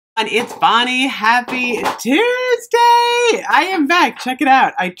It's Bonnie. Happy Tuesday! I am back. Check it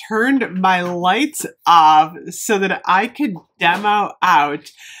out. I turned my lights off so that I could demo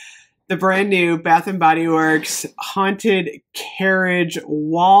out the brand new Bath & Body Works Haunted Carriage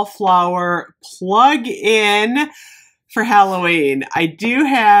Wallflower plug-in for Halloween. I do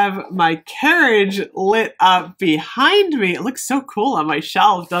have my carriage lit up behind me. It looks so cool on my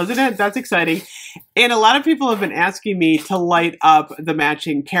shelf, doesn't it? That's exciting. And a lot of people have been asking me to light up the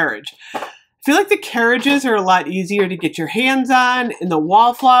matching carriage. I feel like the carriages are a lot easier to get your hands on, and the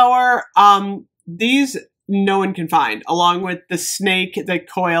wallflower, these no one can find, along with the snake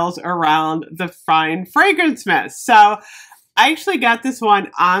that coils around the fine fragrance mist. So I actually got this one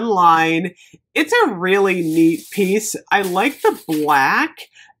online. It's a really neat piece. I like the black.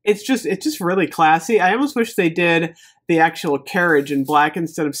 It's just really classy. I almost wish they did the actual carriage in black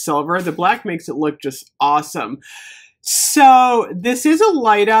instead of silver. The black makes it look just awesome. So this is a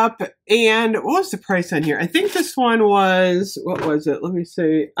light up, and what was the price on here? I think this one was, what was it? Let me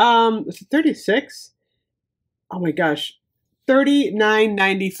see. Was it 36? Oh my gosh.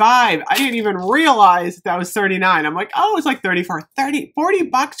 $39.95. I didn't even realize that was $39. I'm like, oh, it's like $34,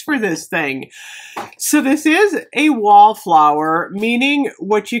 $40 for this thing. So this is a wallflower, meaning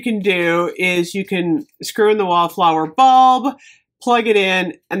what you can do is you can screw in the wallflower bulb, plug it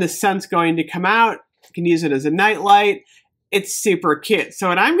in, and the scent's going to come out. You can use it as a nightlight. It's super cute. So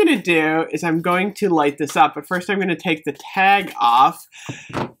what I'm going to do is I'm going to light this up. But first I'm going to take the tag off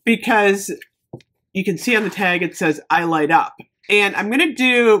because you can see on the tag it says I light up. And I'm going to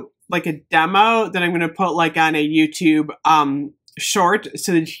do like a demo that I'm going to put like on a YouTube short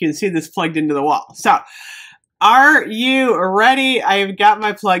so that you can see this plugged into the wall. So are you ready? I've got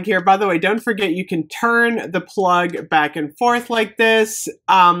my plug here. By the way, don't forget you can turn the plug back and forth like this.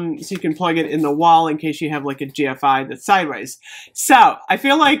 So you can plug it in the wall in case you have like a GFI that's sideways. So I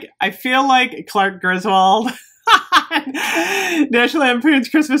feel like Clark Griswold. National Lampoon's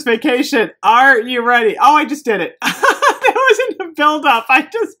Christmas Vacation. Are you ready? Oh, I just did it. That wasn't a build-up. I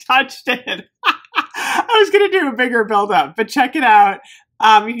just touched it. I was going to do a bigger build-up, but check it out.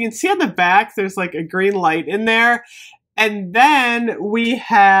 You can see on the back, there's like a green light in there. And then we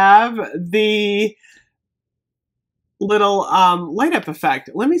have the little light up effect.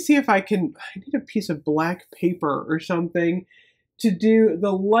 Let me see if I need a piece of black paper or something to do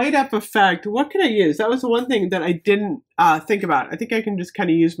the light up effect. What can I use? That was the one thing that I didn't think about. I think I can just kind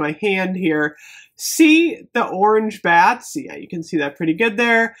of use my hand here. See the orange bats? Yeah, you can see that pretty good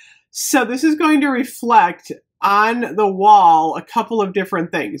there. So this is going to reflect on the wall a couple of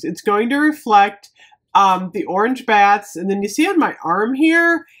different things. It's going to reflect the orange bats, and then you see on my arm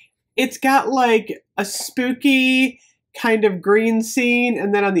here, it's got like a spooky kind of green scene,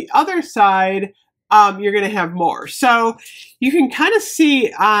 and then on the other side, you're going to have more. So you can kind of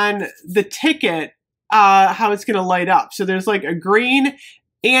see on the ticket how it's going to light up. So there's like a green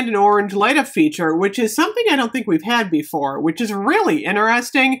and an orange light up feature, which is something I don't think we've had before, which is really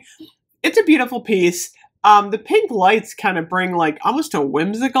interesting. It's a beautiful piece. The pink lights kind of bring like almost a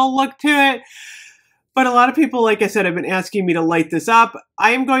whimsical look to it. But a lot of people, like I said, have been asking me to light this up.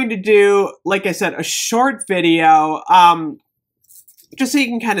 I am going to do, like I said, a short video, just so you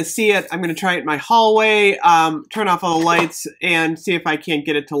can kind of see it. I'm going to try it in my hallway, turn off all the lights, and see if I can't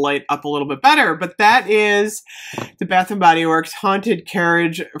get it to light up a little bit better. But that is the Bath & Body Works Haunted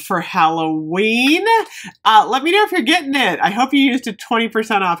Carriage for Halloween. Let me know if you're getting it. I hope you used a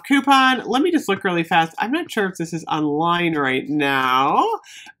 20% off coupon. Let me just look really fast. I'm not sure if this is online right now.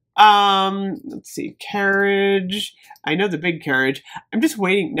 Let's see, Carriage. I know the big Carriage. I'm just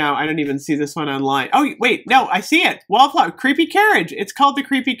waiting. No, I don't even see this one online. Oh, wait, no, I see it. Wallflower, Creepy Carriage. It's called the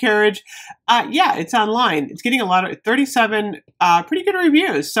Creepy Carriage. Yeah, it's online. It's getting a lot of 37 pretty good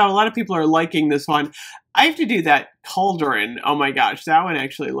reviews. So a lot of people are liking this one. I have to do that cauldron. Oh my gosh, that one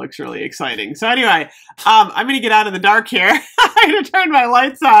actually looks really exciting. So anyway, I'm going to get out of the dark here. I'm going to turn my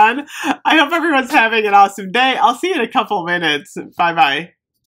lights on. I hope everyone's having an awesome day. I'll see you in a couple minutes. Bye-bye.